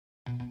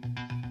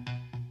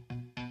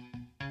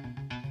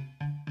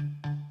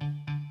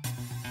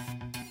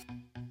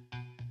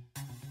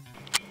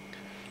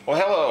Well,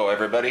 hello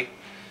everybody.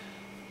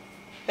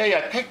 Hey,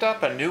 I picked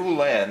up a new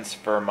lens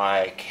for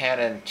my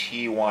Canon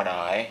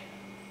T1i,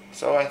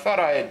 so I thought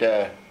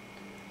I'd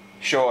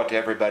show it to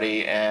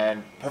everybody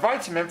and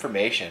provide some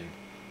information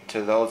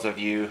to those of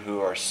you who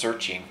are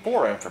searching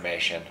for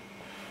information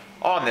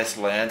on this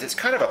lens. It's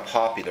kind of a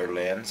popular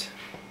lens.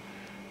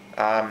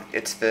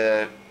 It's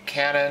the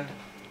Canon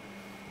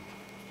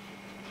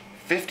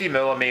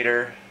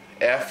 50mm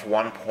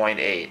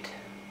f1.8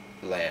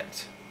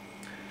 lens.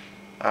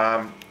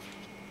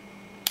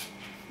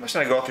 I'm just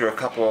going to go through a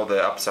couple of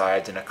the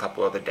upsides and a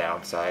couple of the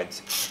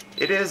downsides.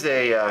 It is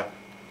a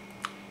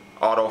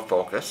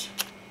autofocus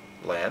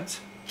lens.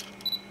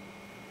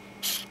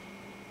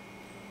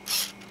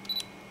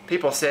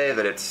 People say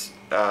that it's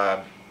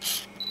a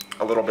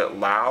little bit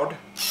loud.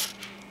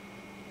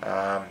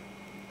 That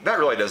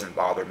really doesn't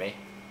bother me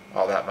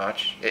all that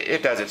much.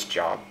 It does its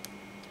job.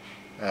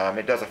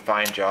 It does a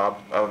fine job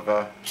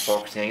of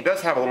focusing. It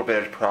does have a little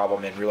bit of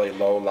problem in really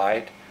low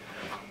light,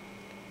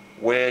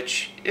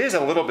 which is a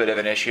little bit of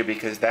an issue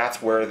because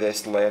that's where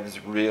this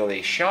lens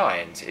really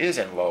shines, is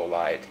in low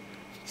light.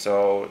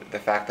 So the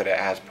fact that it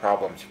has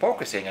problems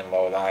focusing in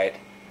low light,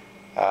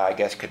 I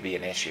guess could be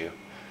an issue.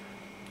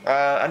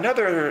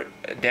 Another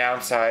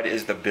downside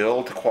is the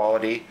build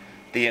quality.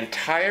 The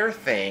entire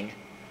thing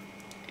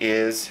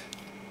is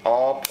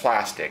all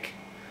plastic.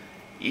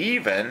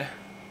 Even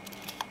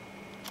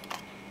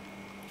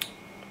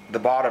the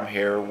bottom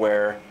here,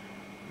 where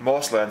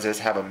most lenses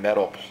have a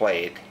metal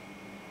plate,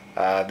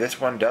 this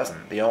one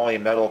doesn't. The only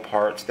metal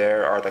parts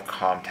there are the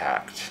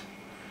contacts.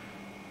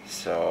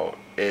 So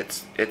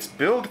its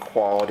build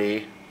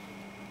quality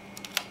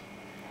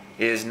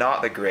is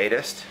not the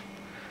greatest,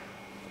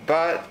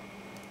 but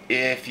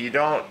if you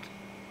don't,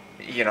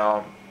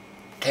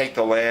 take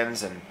the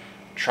lens and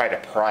try to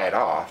pry it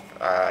off,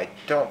 I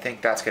don't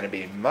think that's going to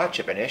be much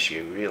of an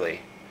issue,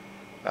 really.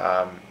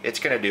 It's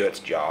going to do its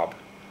job.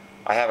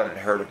 I haven't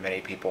heard of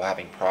many people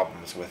having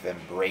problems with them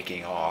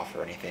breaking off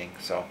or anything,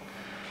 so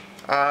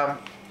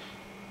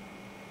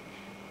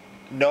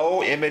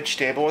no image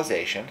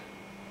stabilization,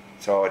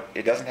 so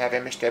it doesn't have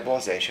image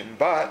stabilization,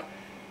 but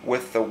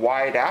with the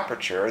wide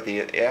aperture,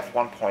 the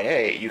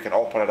f1.8, you can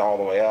open it all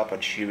the way up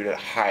and shoot at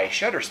high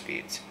shutter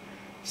speeds.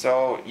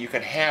 So you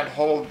can hand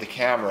hold the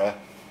camera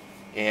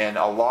in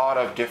a lot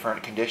of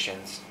different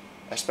conditions,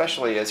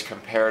 especially as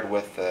compared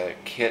with the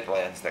kit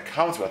lens that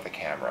comes with the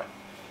camera.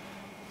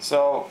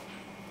 So,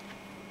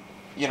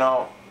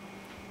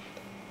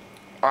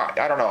 I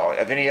don't know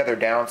of any other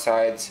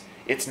downsides.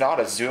 It's not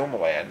a zoom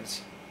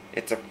lens.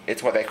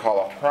 It's what they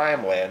call a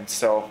prime lens.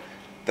 So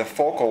the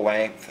focal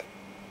length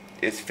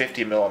is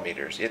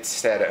 50mm. It's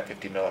set at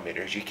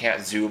 50mm. You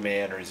can't zoom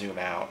in or zoom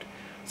out.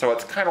 So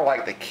it's kind of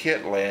like the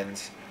kit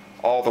lens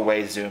all the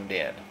way zoomed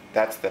in.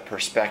 That's the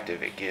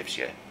perspective it gives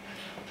you.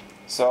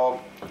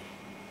 So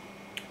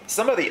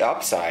some of the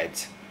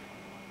upsides,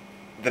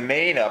 the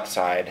main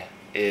upside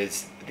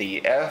is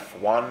the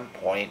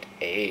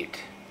f1.8,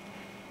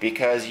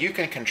 because you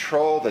can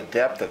control the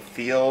depth of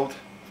field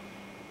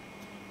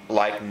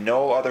like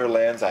no other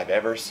lens I've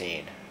ever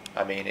seen.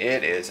 I mean,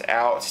 it is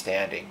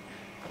outstanding.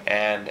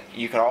 And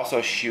you can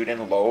also shoot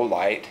in low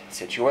light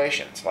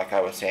situations, like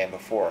I was saying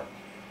before.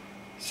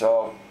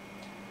 So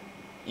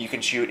you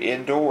can shoot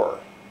indoor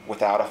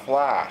without a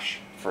flash,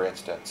 for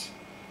instance.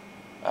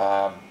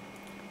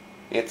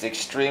 It's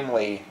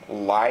extremely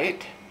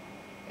light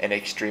and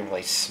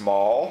extremely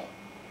small.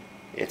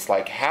 It's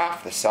like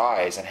half the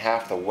size and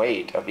half the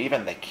weight of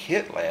even the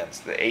kit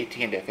lens, the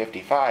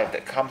 18-55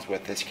 that comes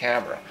with this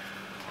camera.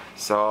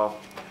 So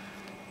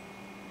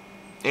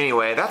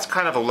anyway, that's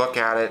kind of a look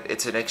at it.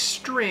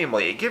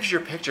 It gives your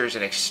pictures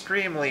an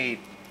extremely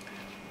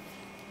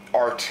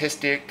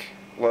artistic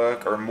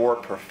look, or more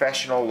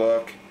professional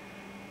look,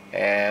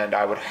 and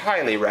I would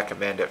highly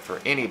recommend it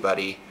for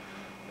anybody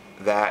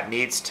that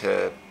needs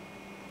to,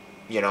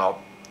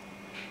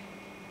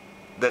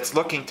 that's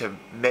looking to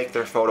make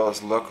their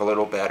photos look a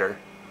little better.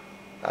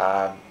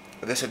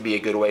 This would be a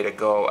good way to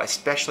go,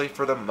 especially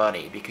for the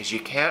money, because you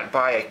can't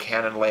buy a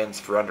Canon lens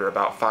for under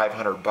about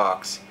 500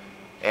 bucks.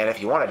 And if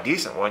you want a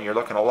decent one, you're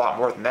looking a lot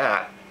more than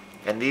that.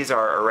 And these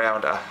are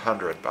around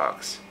 100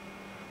 bucks,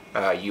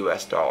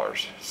 US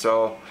dollars.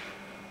 So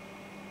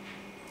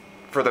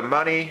for the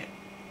money,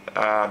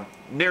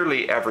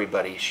 nearly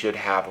everybody should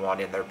have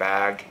one in their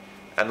bag,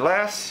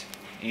 unless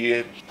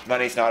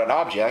money's not an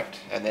object,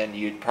 and then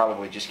you'd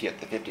probably just get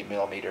the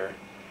 50mm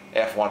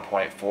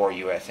f1.4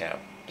 USM.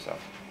 So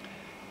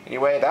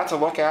anyway, that's a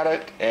look at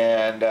it,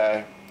 and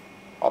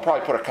I'll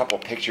probably put a couple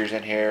pictures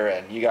in here,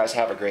 and you guys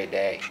have a great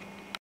day.